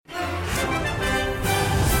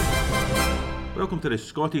Welcome to the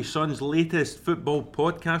Scottish Sun's latest football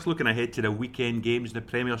podcast, looking ahead to the weekend games in the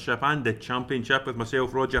Premiership and the Championship with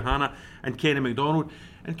myself, Roger Hanna, and Kenny MacDonald.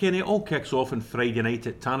 And Kenny, it all kicks off on Friday night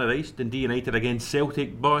at Tannadice, Dundee United against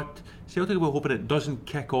Celtic, but Celtic were hoping it doesn't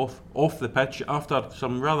kick off the pitch after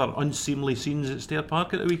some rather unseemly scenes at Stair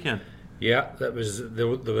Park at the weekend. Yeah, there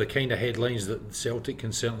were the kind of headlines that Celtic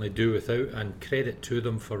can certainly do without, and credit to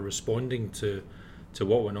them for responding to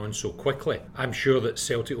what went on so quickly. I'm sure that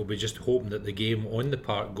Celtic will be just hoping that the game on the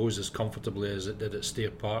park goes as comfortably as it did at Stair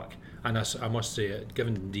Park, and I must say,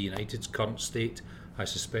 given Dundee United's current state, I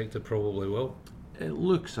suspect it probably will. It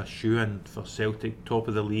looks a shoe-in for Celtic, top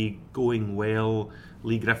of the league, going well.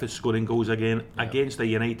 Lee Griffiths scoring goals again against a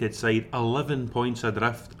United side, 11 points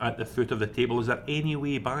adrift at the foot of the table. Is there any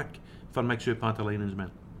way back for Mixu Patalainen's men?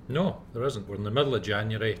 No, there isn't. We're in the middle of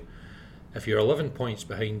January. If you're 11 points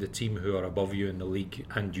behind the team who are above you in the league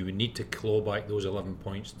and you need to claw back those 11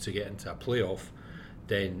 points to get into a playoff,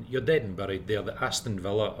 then you're dead and buried. They're the Aston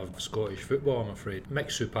Villa of Scottish football, I'm afraid.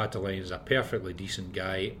 Mixu Patalainen is a perfectly decent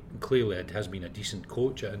guy. Clearly has been a decent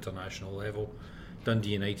coach at international level.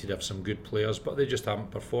 Dundee United have some good players, but they just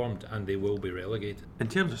haven't performed and they will be relegated. In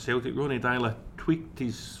terms of Celtic, Ronny Deila tweaked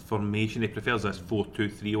his formation. He prefers this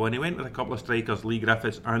 4-2-3-1. He went with a couple of strikers, Lee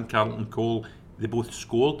Griffiths and Carlton Cole. They both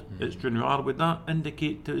scored at Stranraer. Would that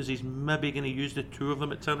indicate to us he's maybe going to use the two of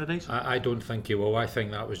them at Tannadice? I don't think he will. I think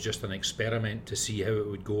that was just an experiment to see how it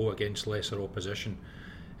would go against lesser opposition.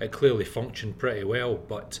 It clearly functioned pretty well,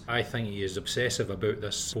 but I think he is obsessive about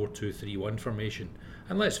this 4-2-3-1 formation.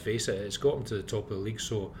 And let's face it, it's got him to the top of the league,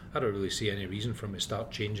 so I don't really see any reason for him to start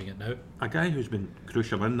changing it now. A guy who's been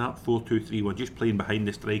crucial in that 4-2-3-1, just playing behind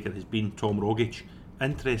the striker, has been Tom Rogic.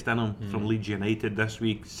 Interest in him from Leeds United this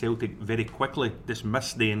week. Celtic very quickly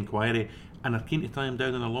dismissed the inquiry and are keen to tie him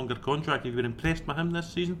down on a longer contract. Have you been impressed by him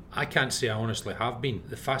this season? I can't say I honestly have been.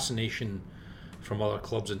 The fascination from other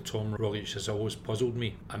clubs and Tom Rogic has always puzzled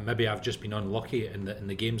me, and maybe I've just been unlucky in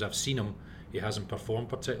the games I've seen him. He hasn't performed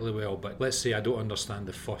particularly well, but let's say I don't understand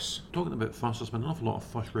the fuss. Talking about fuss, there's been an awful lot of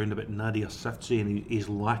fuss round about Nadir Siftsy and his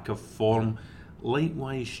lack of form.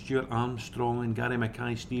 Likewise, Stuart Armstrong and Gary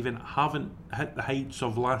Mackay-Steven haven't hit the heights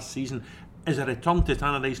of last season. Is a return to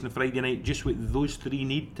Tannadice on Friday night just what those three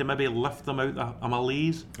need to maybe lift them out of a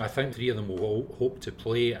malaise? I think three of them will all hope to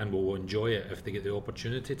play and will enjoy it if they get the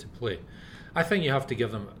opportunity to play. I think you have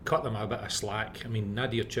to cut them a bit of slack. I mean,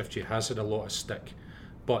 Nadir Siftsy has had a lot of stick,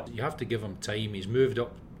 but you have to give him time. He's moved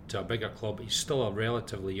up to a bigger club. He's still a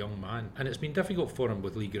relatively young man, and it's been difficult for him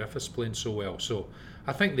with Lee Griffiths playing so well. So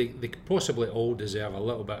I think they possibly all deserve a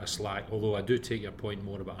little bit of slack, although I do take your point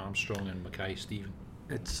more about Armstrong and Mackay-Steven.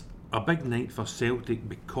 It's a big night for Celtic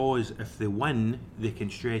because if they win, they can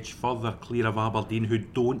stretch further clear of Aberdeen, who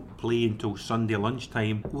don't play until Sunday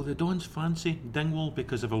lunchtime. Will the Dons fancy Dingwall?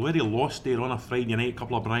 Because they've already lost there on a Friday night, a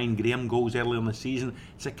couple of Brian Graham goals earlier in the season.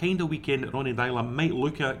 It's a kind of weekend that Ronny Deila might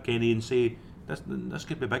look at, Kenny, and say, this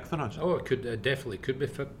could be big for us. Oh, it definitely could be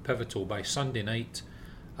pivotal. By Sunday night,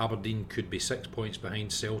 Aberdeen could be 6 points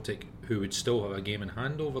behind Celtic, who would still have a game in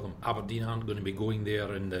hand over them. Aberdeen aren't going to be going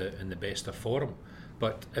there in the best of form.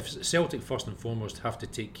 But if Celtic first and foremost have to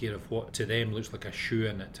take care of what to them looks like a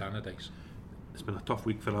shoe-in at Tannadice. It's been a tough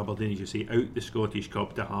week for Aberdeen, as you say, out the Scottish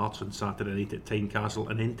Cup to Hearts on Saturday night at Tynecastle,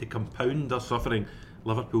 and then to compound their suffering,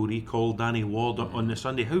 Liverpool recall Danny Ward on the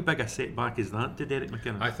Sunday. How big a setback is that to Derek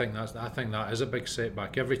McInnes? I think that is a big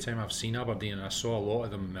setback. Every time I've seen Aberdeen, and I saw a lot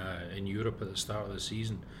of them in Europe at the start of the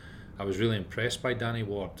season, I was really impressed by Danny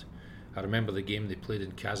Ward. I remember the game they played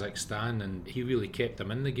in Kazakhstan, and he really kept them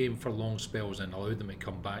in the game for long spells and allowed them to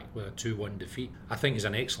come back with a 2-1 defeat. I think he's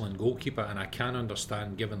an excellent goalkeeper, and I can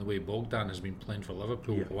understand, given the way Bogdan has been playing for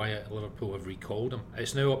Liverpool, why Liverpool have recalled him.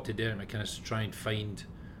 It's now up to Derek McInnes to try and find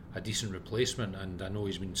a decent replacement, and I know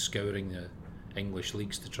he's been scouring the English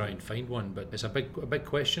leagues to try and find one, but it's a big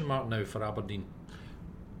question mark now for Aberdeen.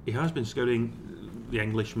 He has been scouring the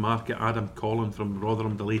English market. Adam Collin from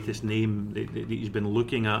Rotherham, the latest name that he's been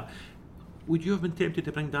looking at. Would you have been tempted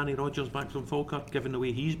to bring Danny Rodgers back from Falkirk, given the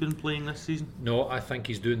way he's been playing this season? No, I think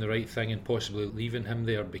he's doing the right thing in possibly leaving him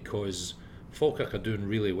there, because Falkirk are doing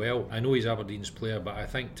really well. I know he's Aberdeen's player, but I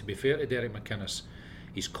think, to be fair to Derek McInnes,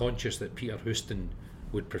 he's conscious that Peter Houston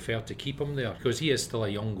would prefer to keep him there, because he is still a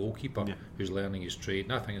young goalkeeper who's learning his trade,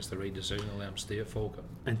 and I think it's the right decision to let him stay at Falkirk.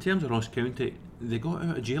 In terms of Ross County, they got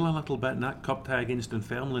out of jail a little bit in that cup tie against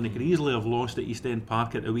Dunfermline. They could easily have lost at East End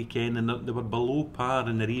Park at the weekend, and they were below par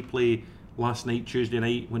in the replay last night, Tuesday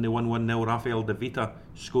night, when they won 1-0, Rafael De Vita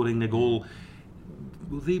scoring the goal.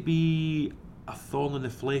 Will they be a thorn in the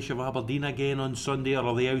flesh of Aberdeen again on Sunday, or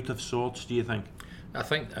are they out of sorts, do you think? I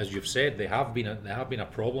think, as you've said, they have been a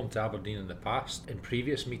problem to Aberdeen in the past in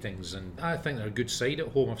previous meetings, and I think they're a good side at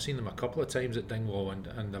home. I've seen them a couple of times at Dingwall,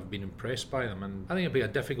 and I've been impressed by them. And I think it'll be a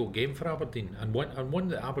difficult game for Aberdeen, and one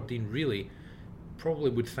that Aberdeen really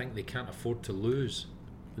probably would think they can't afford to lose.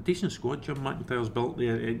 A decent squad Jim McIntyre's built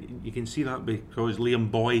there. You can see that because Liam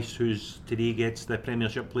Boyce, who's today gets the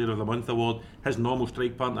Premiership Player of the Month award, his normal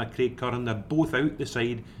strike partner Craig Curran, they're both out the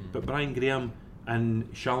side, but Brian Graham and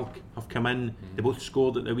Schalk have come in. They both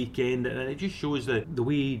scored at the weekend, and it just shows that the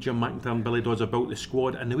way Jim McIntyre and Billy Dodds have built the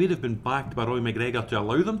squad, and the way they've been backed by Roy McGregor to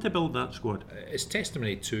allow them to build that squad. It's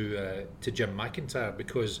testimony to Jim McIntyre,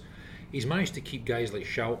 because he's managed to keep guys like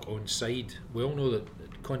Schalk on side. We all know that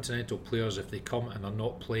continental players, if they come and are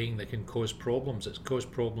not playing, they can cause problems. It's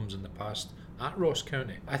caused problems in the past at Ross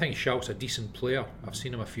County. I think Schalk's a decent player. I've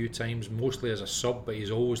seen him a few times, mostly as a sub, but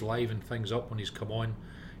he's always livened things up when he's come on.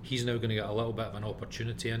 He's now going to get a little bit of an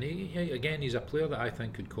opportunity, and he's a player that I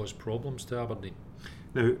think could cause problems to Aberdeen.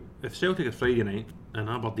 Now, if Celtic are Friday night and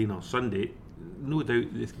Aberdeen are Sunday, no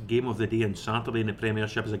doubt the game of the day on Saturday in the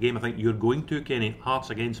Premiership is a game I think you're going to, Kenny. Hearts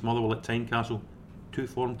against Motherwell at Tynecastle. Two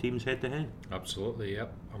form teams head to head. Absolutely,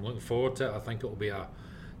 yep. I'm looking forward to it. I think it'll be a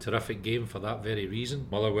terrific game for that very reason.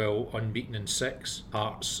 Motherwell unbeaten in 6.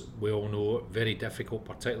 Hearts, we all know, very difficult,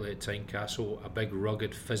 particularly at Tynecastle. A big,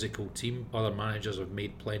 rugged, physical team. Other managers have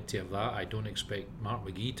made plenty of that. I don't expect Mark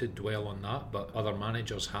McGee to dwell on that, but other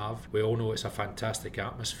managers have. We all know it's a fantastic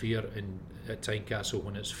atmosphere at Tynecastle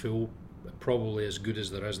when it's full. Probably as good as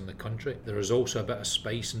there is in the country. There is also a bit of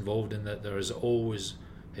spice involved in that. There has always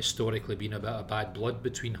historically been a bit of bad blood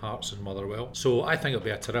between Hearts and Motherwell. So I think it'll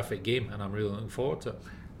be a terrific game, and I'm really looking forward to it.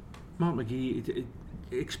 Mark McGee,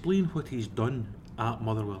 explain what he's done at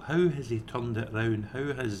Motherwell. How has he turned it around?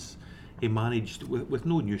 How has he managed, with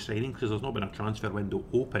no new signings, because there's not been a transfer window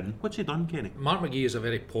open? What's he done, Kenny? Mark McGee is a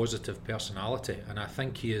very positive personality, and I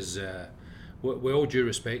think he is, with all due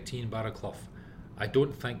respect to Ian Barraclough, I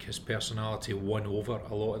don't think his personality won over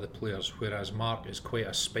a lot of the players, whereas Mark is quite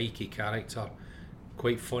a spiky character,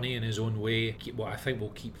 quite funny in his own way, what I think will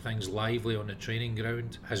keep things lively on the training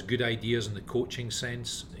ground, has good ideas in the coaching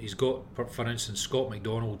sense. He's got, for instance, Scott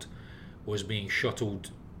McDonald was being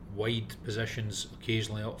shuttled wide positions,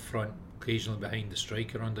 occasionally up front, occasionally behind the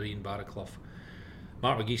striker under Ian Barraclough.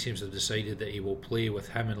 Mark McGee seems to have decided that he will play with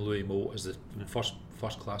him and Louis Moult as the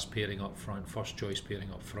first class pairing up front, first choice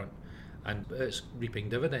pairing up front, and it's reaping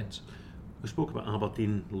dividends. We spoke about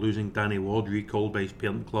Aberdeen losing Danny Ward, recalled by his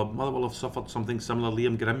parent club. Motherwell have suffered something similar.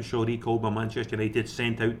 Liam Grimshaw, recalled by Manchester United,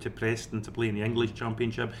 sent out to Preston to play in the English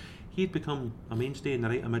Championship. He'd become a mainstay in the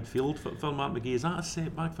right of midfield for Mark McGee. Is that a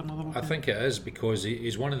setback for Motherwell? I think it is, because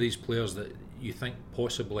he's one of these players that you think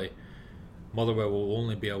possibly Motherwell will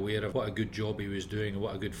only be aware of what a good job he was doing and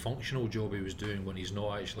what a good functional job he was doing when he's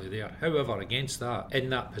not actually there. However, against that, in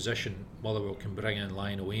that position, Motherwell can bring in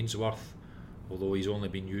Lionel Ainsworth, although he's only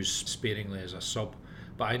been used sparingly as a sub.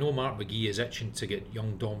 But I know Mark McGee is itching to get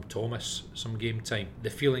young Dom Thomas some game time. The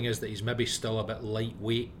feeling is that he's maybe still a bit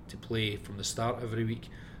lightweight to play from the start every week,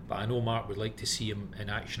 but I know Mark would like to see him in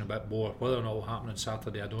action a bit more. Whether or not it will happen on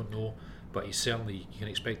Saturday, I don't know, but you can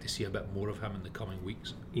expect to see a bit more of him in the coming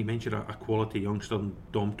weeks. He mentioned a quality youngster,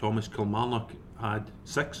 Dom Thomas. Kilmarnock had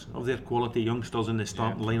 6 of their quality youngsters in the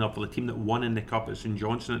starting lineup for the team that won in the Cup at St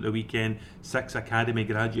Johnstone at the weekend. 6 academy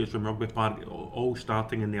graduates from Rugby Park, all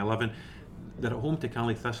starting in the 11. They're at home to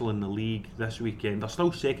Cally Thistle in the league this weekend. They're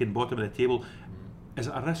still second bottom of the table. Is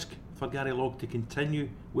it a risk for Gary Locke to continue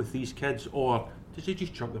with these kids, or does he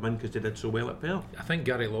just chuck them in because they did so well at Perth? I think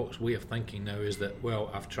Gary Locke's way of thinking now is that, well,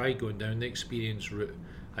 I've tried going down the experience route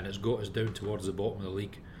and it's got us down towards the bottom of the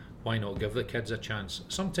league. Why not give the kids a chance?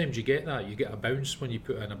 Sometimes you get that. You get a bounce when you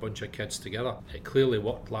put in a bunch of kids together. It clearly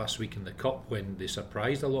worked last week in the Cup when they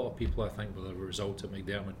surprised a lot of people, I think, with the result at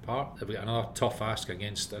McDermott Park. They've got another tough ask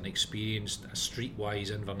against an experienced, a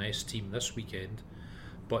streetwise Inverness team this weekend.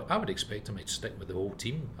 But I would expect them to stick with the whole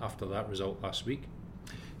team after that result last week.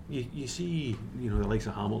 You see, the likes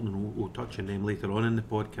of Hamilton, we'll touch on them later on in the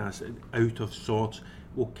podcast, out of sorts.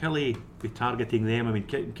 Will Kelly be targeting them? I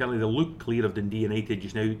mean, Kelly, they look clear of Dundee United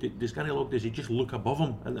just now. Does Gary Locke, does he just look above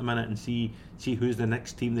them at the minute and see who's the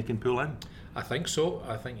next team they can pull in? I think so.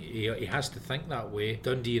 I think he has to think that way.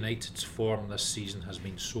 Dundee United's form this season has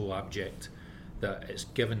been so abject that it's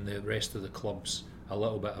given the rest of the clubs a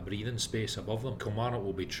little bit of breathing space above them. Kilmarnock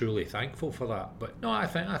will be truly thankful for that. But no, I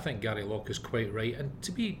think Gary Locke is quite right. And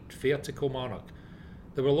to be fair to Kilmarnock,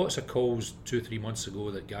 there were lots of calls 2-3 months ago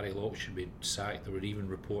that Gary Locke should be sacked. There were even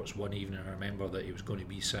reports one evening, I remember, that he was going to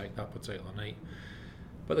be sacked that particular night.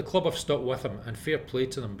 But the club have stuck with him, and fair play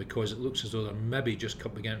to them, because it looks as though they're maybe just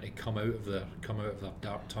beginning to come out of their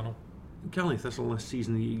dark tunnel. Caley Thistle this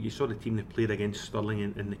season, you saw the team that played against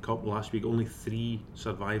Stirling in the Cup last week. Only 3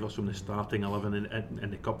 survivors from the starting 11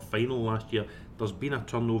 in the Cup final last year. There's been a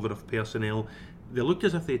turnover of personnel. They looked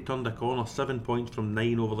as if they turned a corner, 7 points from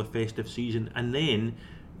 9 over the festive season, and then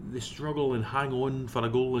they struggle and hang on for a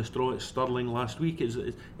goalless draw at Stirling last week. Has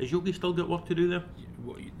Yogi still got work to do there?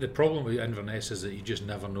 The problem with Inverness is that you just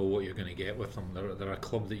never know what you're going to get with them. They're a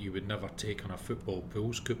club that you would never take on a football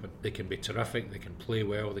pools coupon. They can be terrific, they can play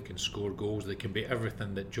well, they can score goals, they can be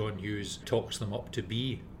everything that John Hughes talks them up to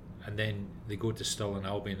be. And then they go to Stirling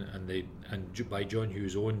Albion and by John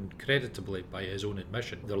Hughes' own, creditably by his own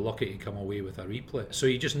admission, they're lucky to come away with a replay. So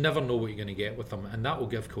you just never know what you're going to get with them, and that will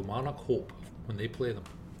give Kilmarnock hope when they play them.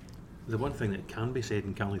 The one thing that can be said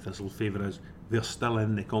in Caley Thistle's favour is they're still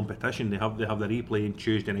in the competition. They have the replay on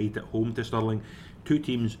Tuesday night at home to Stirling. 2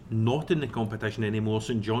 teams not in the competition anymore.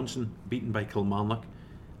 St Johnstone beaten by Kilmarnock.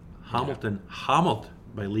 Hamilton hammered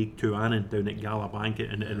by League 2 Annan down at Galabank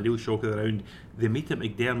in a real shock of the round. They meet at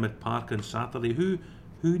McDermott Park on Saturday.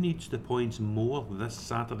 Who needs the points more this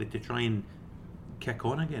Saturday to try and kick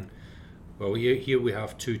on again? Well, here we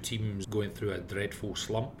have 2 teams going through a dreadful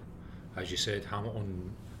slump. As you said,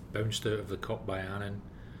 Hamilton bounced out of the Cup by Annan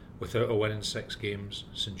without a win in 6 games.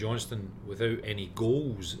 St Johnstone without any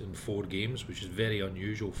goals in 4 games, which is very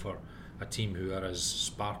unusual for a team who are as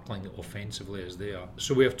sparkling offensively as they are.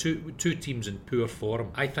 So we have two teams in poor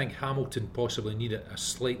form. I think Hamilton possibly need it a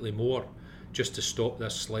slightly more just to stop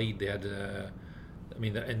this slide. They had,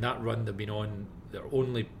 in that run they've been on, their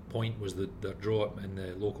only point was their draw in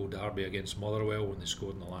the local derby against Motherwell when they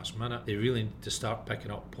scored in the last minute. They really need to start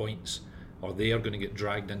picking up points, or they are going to get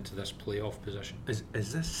dragged into this playoff position.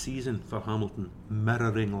 Is this season for Hamilton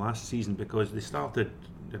mirroring last season? Because they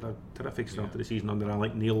had a terrific start to the season under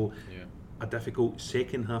Alec Neil, a difficult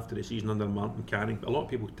second half to the season under Martin Canning. A lot of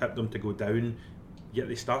people tipped them to go down, yet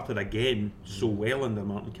they started again so well under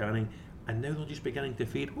Martin Canning, and now they're just beginning to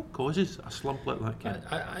fade. What causes a slump like that, Ken?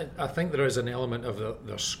 I think there is an element of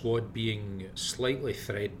their squad being slightly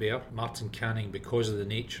threadbare. Martin Canning, because of the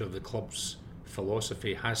nature of the club's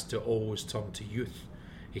philosophy, has to always turn to youth.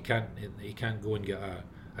 He can't go and get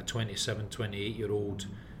a 27, 28 year old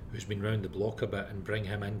who's been round the block a bit and bring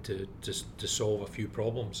him in to solve a few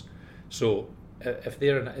problems. So if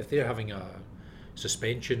they're having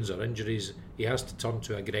suspensions or injuries, he has to turn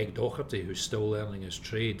to a Greg Docherty who's still learning his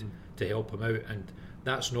trade to help him out, and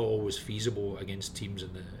that's not always feasible against teams in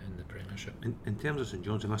the Premiership. In terms of St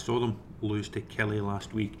Johnstone, I saw them lose to Kelly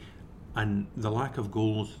last week, and the lack of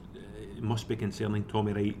goals must be concerning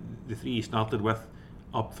Tommy Wright. The 3 he started with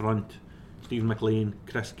up front, Stephen McLean,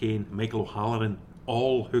 Chris Kane, Michael O'Halloran,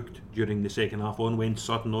 all hooked during the second half. On went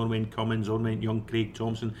Sutton, on went Cummins, on went young Craig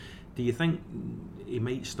Thompson. Do you think he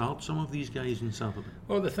might start some of these guys on Saturday?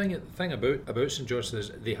 Well, the thing about St Johnstone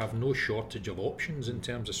is they have no shortage of options in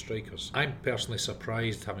terms of strikers. I'm personally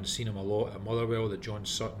surprised, having seen him a lot at Motherwell, that John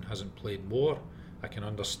Sutton hasn't played more. I can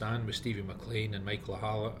understand with Stevie McLean and Michael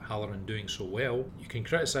Halloran doing so well. You can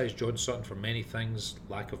criticise John Sutton for many things,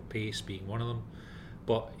 lack of pace being one of them,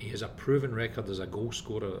 but he has a proven record as a goal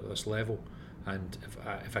scorer at this level. And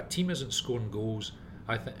if a team isn't scoring goals,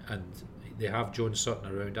 and they have John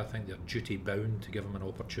Sutton around, I think they're duty bound to give him an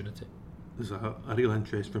opportunity. There's a real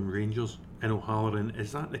interest from Rangers in O'Halloran.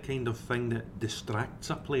 Is that the kind of thing that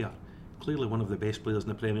distracts a player? Clearly one of the best players in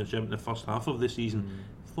the Premiership in the first half of the season.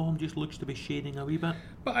 Form just looks to be shading a wee bit.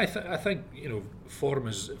 But I think form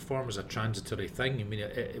is a transitory thing. I mean,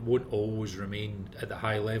 it won't always remain at the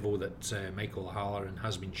high level that Michael O'Halloran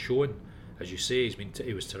has been shown. As you say,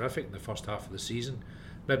 he was terrific in the first half of the season.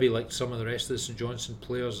 Maybe like some of the rest of the St Johnstone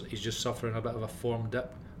players, he's just suffering a bit of a form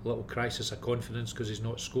dip, a little crisis of confidence because he's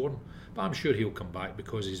not scoring. But I'm sure he'll come back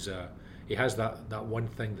because he has that one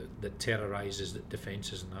thing that terrorises the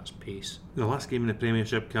defences, and that's pace. The last game in the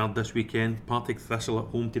Premiership card this weekend, Partick Thistle at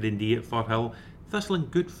home to Dundee at Firhill. Thistle in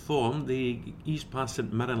good form. They eased past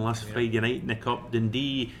St Mirren last Friday night in the Cup.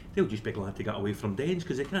 Dundee, they'll just be glad to get away from Dens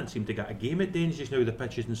because they can't seem to get a game at Dens just now. The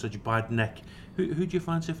pitch is in such bad nick. Who do you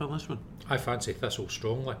fancy for this one? I fancy Thistle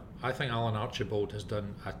strongly. I think Alan Archibald has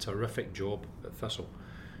done a terrific job at Thistle.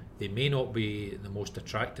 They may not be the most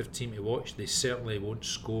attractive team to watch. They certainly won't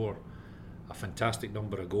score a fantastic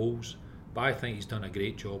number of goals, but I think he's done a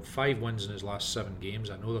great job. 5 wins in his last 7 games.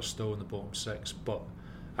 I know they're still in the bottom 6, but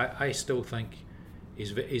I still think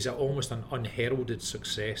he's almost an unheralded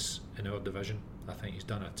success in our division. I think he's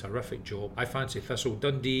done a terrific job. I fancy Thistle.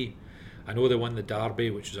 Dundee, I know they won the derby,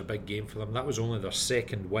 which was a big game for them. That was only their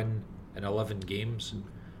 2nd win in 11 games.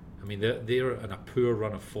 I mean, they're in a poor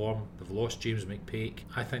run of form. They've lost James McPake.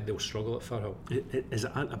 I think they'll struggle at Firhill. Is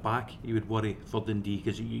it at the back you would worry for Dundee?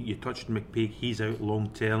 Because you touched McPake, he's out long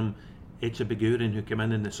term. Echebeguren, who came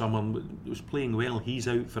in the summer, was playing well. He's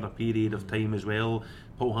out for a period of time as well.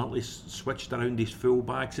 Paul Hartley switched around his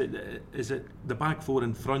full-backs. Is it the back four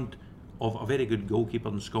in front of a very good goalkeeper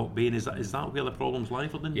in Scott Bain? Is that where the problems lie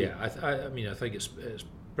for Dundee? Yeah, I think it's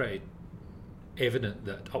pretty evident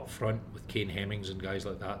that up front with Kane Hemmings and guys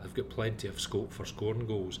like that, they've got plenty of scope for scoring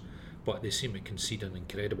goals, but they seem to concede an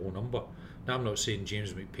incredible number. Now, I'm not saying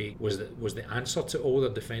James McPake was the answer to all their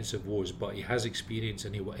defensive woes, but he has experience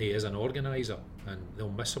and he is an organiser, and they'll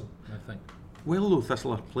miss him, I think. Well, though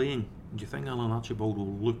Thistle are playing, do you think Alan Archibald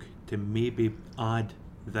will look to maybe add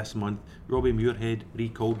this month Robbie Muirhead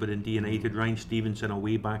recalled by Dundee United, Ryan Stevenson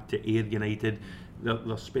away back to Ayr United?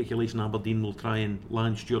 There's speculation Aberdeen will try and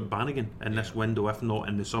land Stuart Bannigan in this window, if not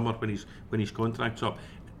in the summer when his contract's up.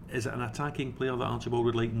 Is it an attacking player that Archibald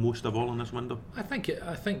would like most of all in this window? I think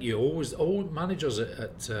you all managers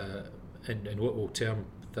in what we'll term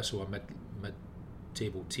Thistle a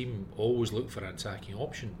mid-table team always look for an attacking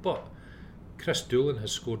option, but Chris Doolan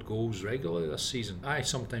has scored goals regularly this season. I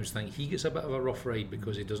sometimes think he gets a bit of a rough ride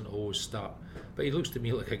because he doesn't always start, but he looks to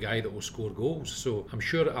me like a guy that will score goals. So I'm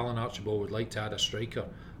sure that Alan Archibald would like to add a striker,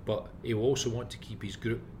 but he will also want to keep his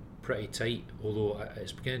group pretty tight, although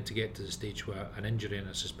it's beginning to get to the stage where an injury and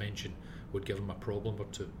a suspension would give him a problem or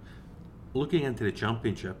two. Looking into the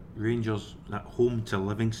Championship, Rangers at home to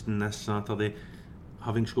Livingston this Saturday,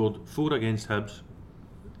 having scored 4 against Hibs,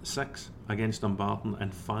 6 against Dumbarton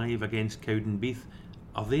and 5 against Cowdenbeath.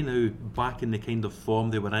 Are they now back in the kind of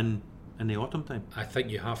form they were in the autumn time? I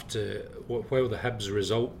think you have to, while the Hibs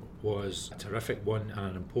result was a terrific one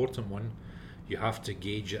and an important one, you have to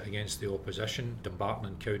gauge it against the opposition. Dumbarton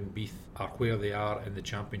and Cowdenbeath are where they are in the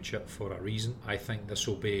Championship for a reason. I think this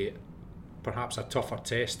will be perhaps a tougher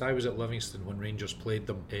test. I was at Livingston when Rangers played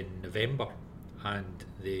them in November and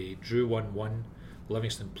they drew 1-1.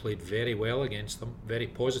 Livingston played very well against them, very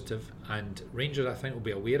positive, and Rangers I think will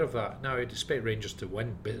be aware of that. Now I'd expect Rangers to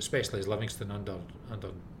win, but especially as Livingston under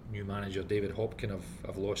new manager David Hopkin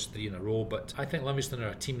have lost 3 in a row, but I think Livingston are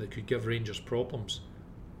a team that could give Rangers problems.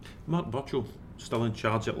 Mark Burchell still in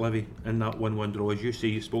charge at Livy in that 1-1 draw. As you say,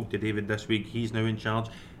 you spoke to David this week, he's now in charge.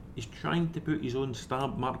 He's trying to put his own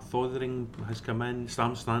stamp. Mark Fothering has come in,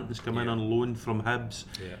 Sam Stanton's come in on loan from Hibs.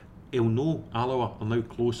 Yeah. He'll know Alloa are now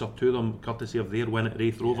closer to them courtesy of their win at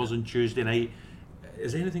Wraith Rovers on Tuesday night.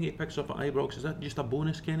 Is there anything he picks up at Ibrox? Is that just a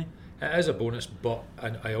bonus, Kenny? It is a bonus, but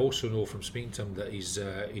I also know from speaking to him that he's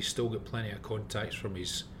still got plenty of contacts from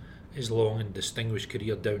his long and distinguished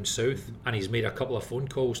career down south, and he's made a couple of phone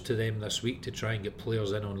calls to them this week to try and get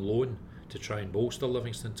players in on loan to try and bolster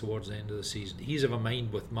Livingston towards the end of the season. He's of a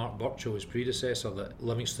mind with Mark Burchell, his predecessor, that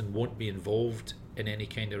Livingston won't be involved in any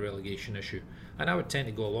kind of relegation issue, and I would tend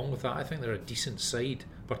to go along with that. I think they're a decent side,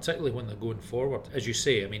 particularly when they're going forward. As you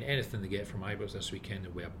say, I mean, anything they get from Ibrox this weekend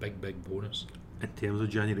will be a big bonus. In terms of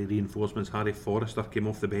January reinforcements, Harry Forrester came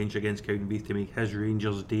off the bench against Cowdenbeath to make his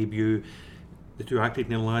Rangers debut. The 2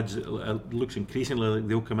 Accrington lads, it looks increasingly like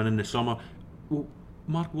they'll come in the summer. Will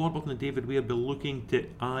Mark Warburton and David Weir be looking to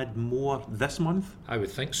add more this month? I would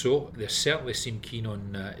think so. They certainly seem keen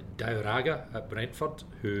on Diaraga at Brentford,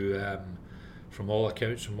 who from all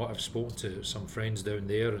accounts, from what I've spoken to some friends down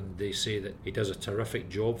there, and they say that he does a terrific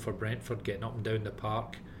job for Brentford, getting up and down the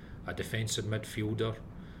park, a defensive midfielder,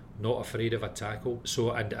 not afraid of a tackle.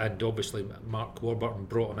 So and obviously Mark Warburton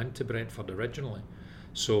brought him into Brentford originally,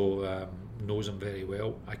 so knows him very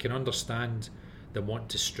well. I can understand them wanting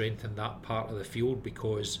to strengthen that part of the field,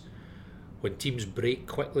 because when teams break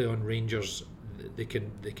quickly on Rangers, they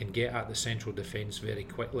can get at the central defence very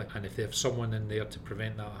quickly, and if they have someone in there to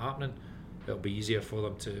prevent that happening, it'll be easier for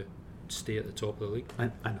them to stay at the top of the league.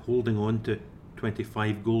 And holding on to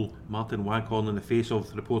 25-goal Martin Waghorn in the face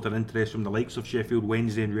of reported interest from the likes of Sheffield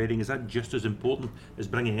Wednesday and Reading, is that just as important as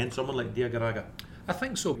bringing in someone like Diaraga? I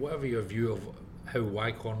think so. Whatever your view of how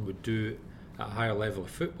Waghorn would do at a higher level of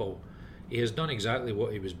football, he has done exactly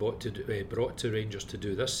what he was brought to Rangers to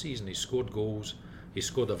do this season. He scored goals, he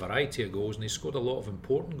scored a variety of goals, and he scored a lot of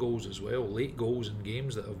important goals as well, late goals in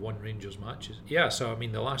games that have won Rangers matches. Yeah, so I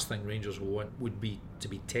mean, the last thing Rangers will want would be to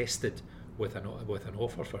be tested with an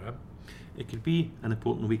offer for him. It could be an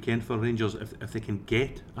important weekend for Rangers if they can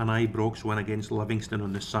get an Ibrox win against Livingston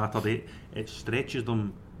on this Saturday. It stretches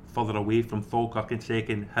them further away from Falkirk in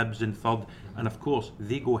second, Hibs in third, and of course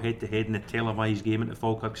they go head to head in a televised game at the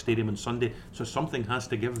Falkirk Stadium on Sunday, so something has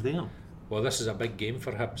to give there. Well, this is a big game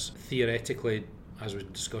for Hibs. Theoretically, as we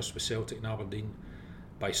discussed with Celtic and Aberdeen,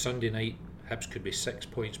 by Sunday night Hibs could be 6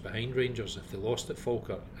 points behind Rangers if they lost at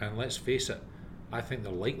Falkirk, and let's face it, I think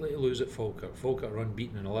they're likely to lose at Falkirk. Falkirk are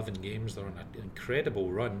unbeaten in 11 games, they're on an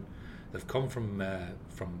incredible run. They've come from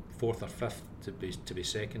fourth or fifth to be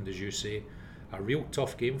second, as you say. A real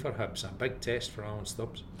tough game for Hibs, a big test for Alan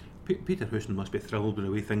Stubbs. Peter Houston must be thrilled with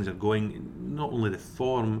the way things are going. Not only the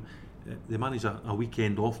form, they managed a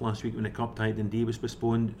weekend off last week when the cup tie at Dundee was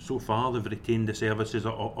postponed. So far they've retained the services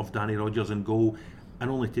of Danny Rodgers in goal, and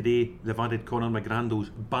only today they've added Conor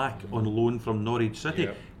McGrandles back on loan from Norwich City.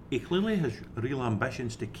 Yep. He clearly has real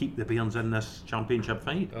ambitions to keep the Bairns in this championship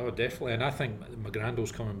fight. Oh, definitely, and I think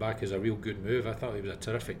McGrandles coming back is a real good move. I thought he was a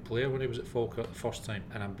terrific player when he was at Falkirk the first time,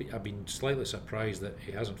 and I've been slightly surprised that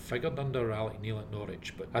he hasn't figured under Alec Neil at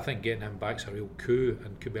Norwich. But I think getting him back's a real coup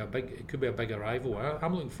and could be a big arrival.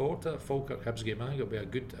 I'm looking forward to the Falkirk Hibs game. I think it'll be a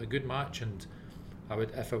good match, and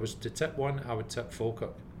if I was to tip one, I would tip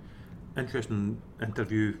Falkirk. Interesting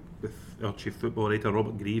interview with our chief football writer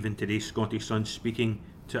Robert Grieve in today's Scottish Sun, speaking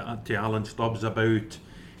to Alan Stubbs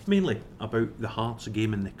mainly about the Hearts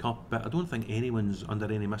game in the Cup, but I don't think anyone's under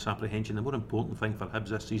any misapprehension. The more important thing for Hibs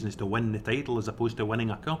this season is to win the title as opposed to winning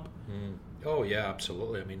a cup. Oh yeah,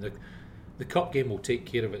 absolutely. I mean, the Cup game will take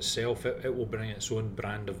care of itself. It will bring its own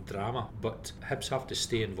brand of drama, but Hibs have to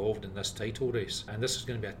stay involved in this title race, and this is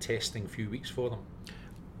going to be a testing few weeks for them.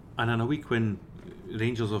 And in a week when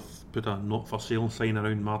Rangers have put a not for sale sign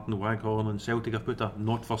around Martin Waghorn and Celtic have put a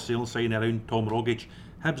not for sale sign around Tom Rogic,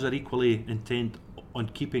 Hibs are equally intent on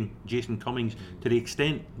keeping Jason Cummings to the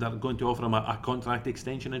extent they're going to offer him a contract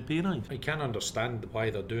extension and pay rise. I can understand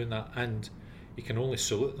why they're doing that, and you can only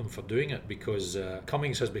salute them for doing it, because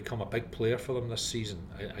Cummings has become a big player for them this season.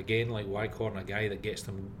 Again, like Waghorn, a guy that gets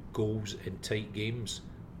them goals in tight games.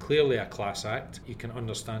 Clearly a class act. You can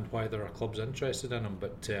understand why there are clubs interested in him,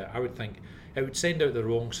 but I would think it would send out the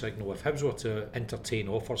wrong signal if Hibs were to entertain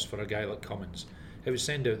offers for a guy like Cummings. It would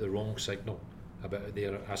send out the wrong signal about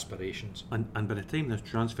their aspirations. And by the time this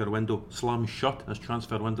transfer window slams shut, as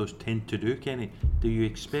transfer windows tend to do, Kenny, do you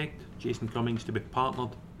expect Jason Cummings to be partnered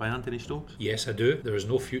by Anthony Stokes? Yes, I do. There is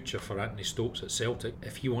no future for Anthony Stokes at Celtic.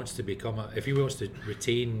 If he wants to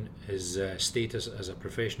retain his status as a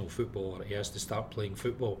professional footballer, he has to start playing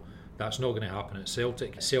football. That's not going to happen at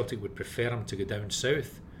Celtic. Celtic would prefer him to go down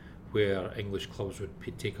south, where English clubs would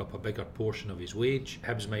take up a bigger portion of his wage.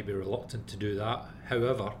 Hibs might be reluctant to do that.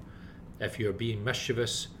 However, if you're being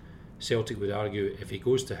mischievous, Celtic would argue if he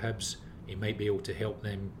goes to Hibs, he might be able to help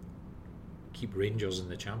them keep Rangers in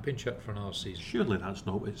the Championship for another season. Surely that's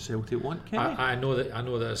not what Celtic want, Kenny. I know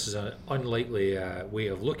that this is an unlikely way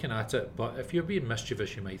of looking at it, but if you're being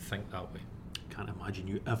mischievous, you might think that way. Can't imagine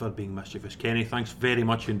you ever being mischievous, Kenny. Thanks very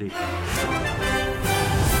much indeed.